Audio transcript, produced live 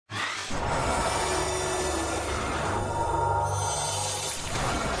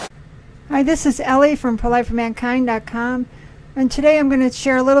Hi, this is Ellie from ProLifeForMankind.com, and today I'm going to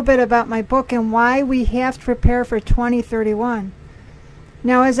share a little bit about my book and why we have to prepare for 2031.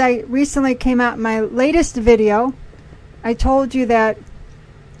 Now, as I recently came out in my latest video, I told you that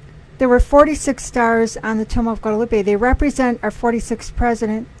there were 46 stars on the TILMA of Guadalupe. They represent our 46th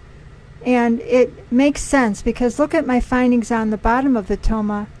president, and it makes sense because look at my findings on the bottom of the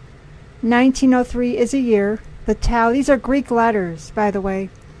TILMA. 1903 is a year. The Tau, these are Greek letters, by the way.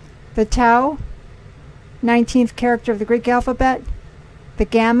 The Tau, 19th character of the Greek alphabet. The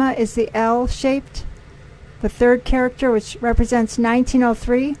Gamma is the L-shaped, the third character, which represents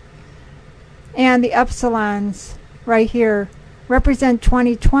 1903. And the Epsilons, right here, represent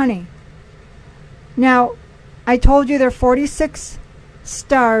 2020. Now, I told you there are 46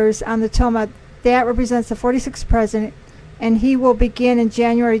 stars on the TILMA. That represents the 46th president, and he will begin in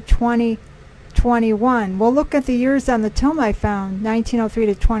January 2021. We'll look at the years on the TILMA I found, 1903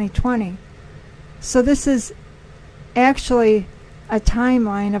 to 2020. So this is actually a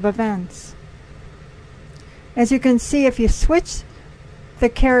timeline of events. As you can see, if you switch the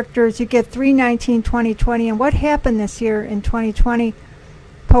characters, you get 319, 2020. And what happened this year in 2020?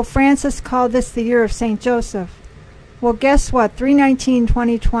 Pope Francis called this the year of St. Joseph. Well, guess what? 319,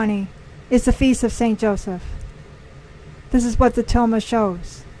 2020 is the feast of St. Joseph. This is what the TILMA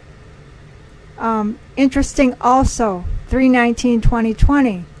shows. Interesting also, 319,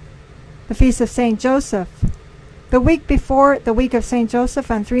 2020, the feast of St. Joseph. The week before the week of St. Joseph,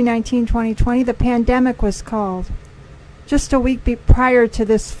 on 319, 2020, the pandemic was called. Just a week prior to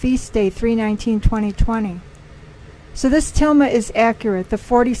this feast day, 319, 2020. So this TILMA is accurate. The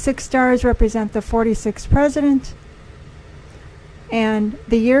 46 stars represent the 46th president. And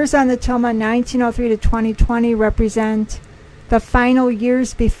the years on the TILMA, 1903 to 2020, represent the final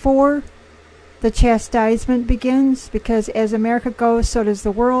years before the chastisement begins, because as America goes, so does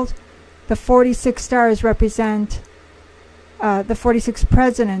the world. The 46 stars represent the 46th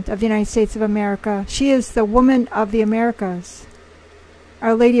president of the United States of America. She is the woman of the Americas,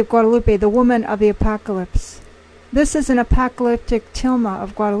 Our Lady of Guadalupe, the woman of the apocalypse. This is an apocalyptic TILMA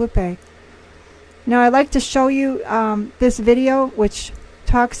of Guadalupe. Now I'd like to show you this video which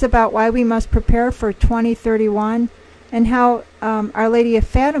talks about why we must prepare for 2031 and how Our Lady of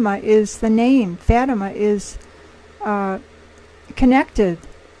Fatima is the name. Fatima is connected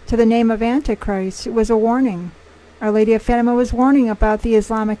to the name of Antichrist. It was a warning. Our Lady of Fatima was warning about the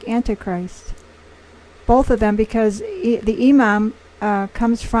Islamic Antichrist. Both of them, because the Imam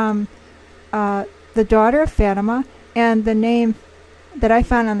comes from the daughter of Fatima, and the name that I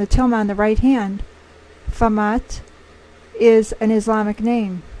found on the TILMA on the right hand, Famat, is an Islamic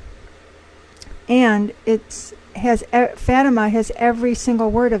name. And Fatima has every single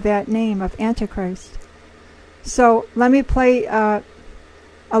word of that name of Antichrist. So let me play a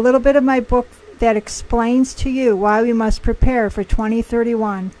little bit of my book that explains to you why we must prepare for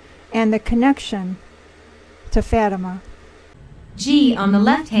 2031 and the connection to Fatima. G on the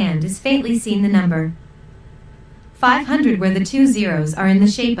left hand is faintly seen the number 500, where the 2 zeros are in the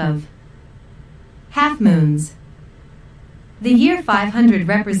shape of half moons. The year 500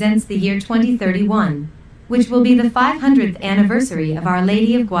 represents the year 2031, which will be the 500th anniversary of Our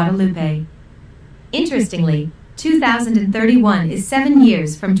Lady of Guadalupe. Interestingly, 2031 is 7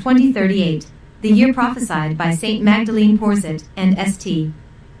 years from 2038, the year prophesied by Saint Magdalene Porsett and St.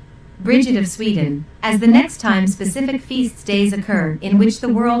 Bridget of Sweden, as the next time specific feast days occur in which the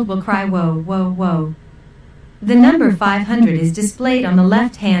world will cry woe, woe, woe. The number 500 is displayed on the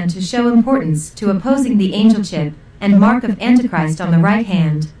left hand to show importance to opposing the angel chip and mark of Antichrist on the right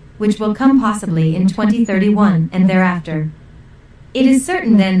hand, which will come possibly in 2031 and thereafter. It is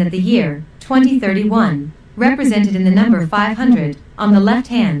certain then that the year 2031, represented in the number 500 on the left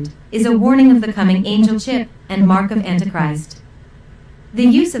hand, is a warning of the coming angel chip and mark of Antichrist. The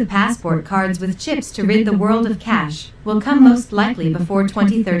use of passport cards with chips to rid the world of cash will come most likely before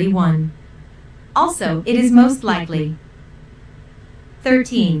 2031. Also, it is most likely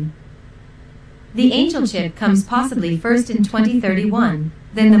 13. The angel chip comes possibly first in 2031,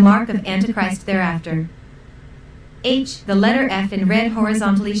 then the mark of Antichrist thereafter. H, the letter F in red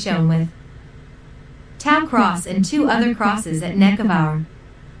horizontally shown with Tau cross and 2 other crosses at neck of Our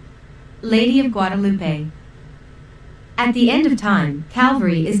Lady of Guadalupe. At the end of time,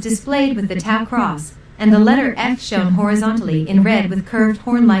 Calvary is displayed with the Tau cross, and the letter F shown horizontally in red with curved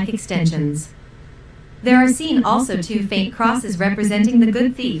horn-like extensions. There are seen also 2 faint crosses representing the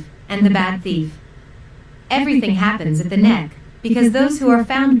good thief and the bad thief. Everything happens at the neck, because those who are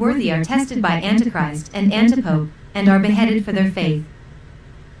found worthy are tested by Antichrist and Antipope, and are beheaded for their faith.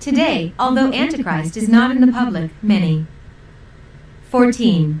 Today, although Antichrist is not in the public, many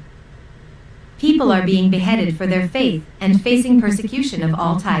 14. people are being beheaded for their faith and facing persecution of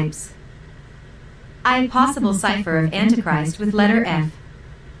all types. I. Possible cipher of Antichrist with letter F.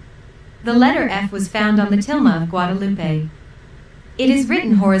 The letter F was found on the tilma of Guadalupe. It is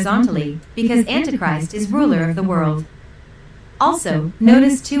written horizontally, because Antichrist is ruler of the world. Also,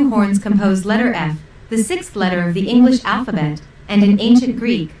 notice two horns compose letter F, the sixth letter of the English alphabet, and in ancient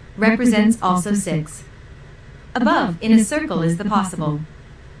Greek, represents also 6. Above, in a circle is the possible.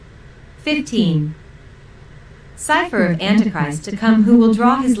 15. Cipher of Antichrist to come, who will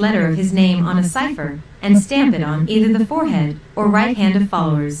draw his letter of his name on a cipher, and stamp it on either the forehead or right hand of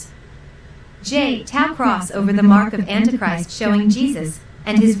followers. J. Tau cross over the mark of Antichrist showing Jesus,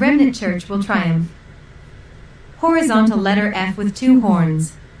 and his remnant church will triumph. Horizontal letter F with two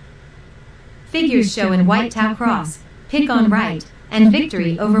horns. Figures show in white Tau cross, pick on right, and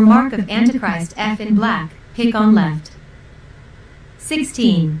victory over mark of Antichrist F in black, pick on left.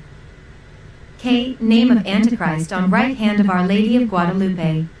 16. K. Name of Antichrist on right hand of Our Lady of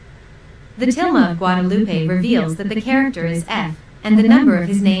Guadalupe. The tilma of Guadalupe reveals that the character is F, and the number of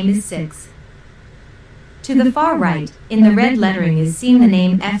his name is 6. To the far right, in the red lettering is seen the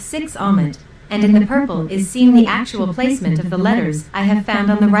name F6 Almond, and in the purple is seen the actual placement of the letters I have found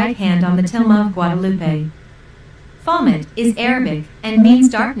on the right hand on the tilma of Guadalupe. Falmet is Arabic, and means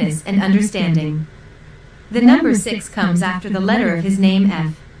darkness and understanding. The number 6 comes after the letter of his name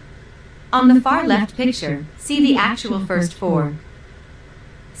F. On the far left picture, see the actual first 4.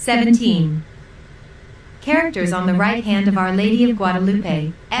 17. Characters on the right hand of Our Lady of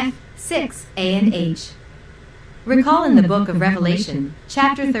Guadalupe, F, 6, A and H. Recall in the book of Revelation,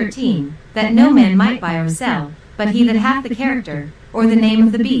 chapter 13, that no man might buy or sell, but he that hath the character, or the name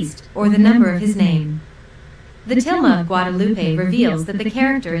of the beast, or the number of his name. The tilma of Guadalupe reveals that the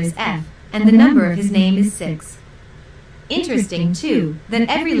character is F, and the number of his name is 6. Interesting, too, that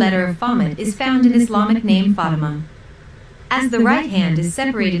every letter of Falmet is found in Islamic name Fatima. As the right hand is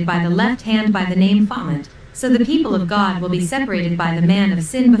separated by the left hand by the name Falmet, so the people of God will be separated by the man of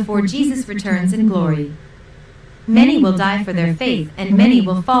sin before Jesus returns in glory. Many will die for their faith, and many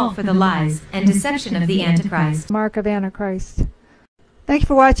will fall for the lies and deception of the Antichrist. Mark of Antichrist. Thank you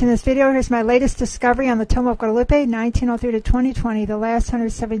for watching this video. Here's my latest discovery on the tilma of Guadalupe, 1903 to 2020, the last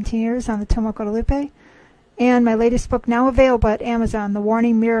 117 years on the tilma of Guadalupe. And my latest book now available at Amazon, The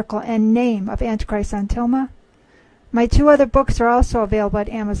Warning, Miracle, and Name of Antichrist on Tilma. My 2 other books are also available at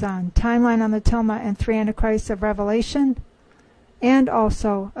Amazon, Timeline on the Tilma and 3 Antichrists of Revelation, and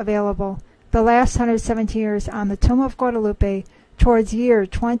also available The Last 117 Years on the Tilma of Guadalupe towards year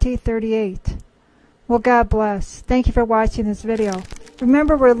 2038. Well, God bless. Thank you for watching this video.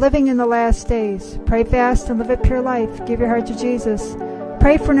 Remember, we're living in the last days. Pray fast and live a pure life. Give your heart to Jesus.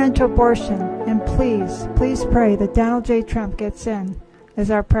 Pray for an end to abortion. And please, please pray that Donald J. Trump gets in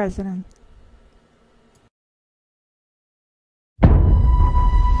as our president.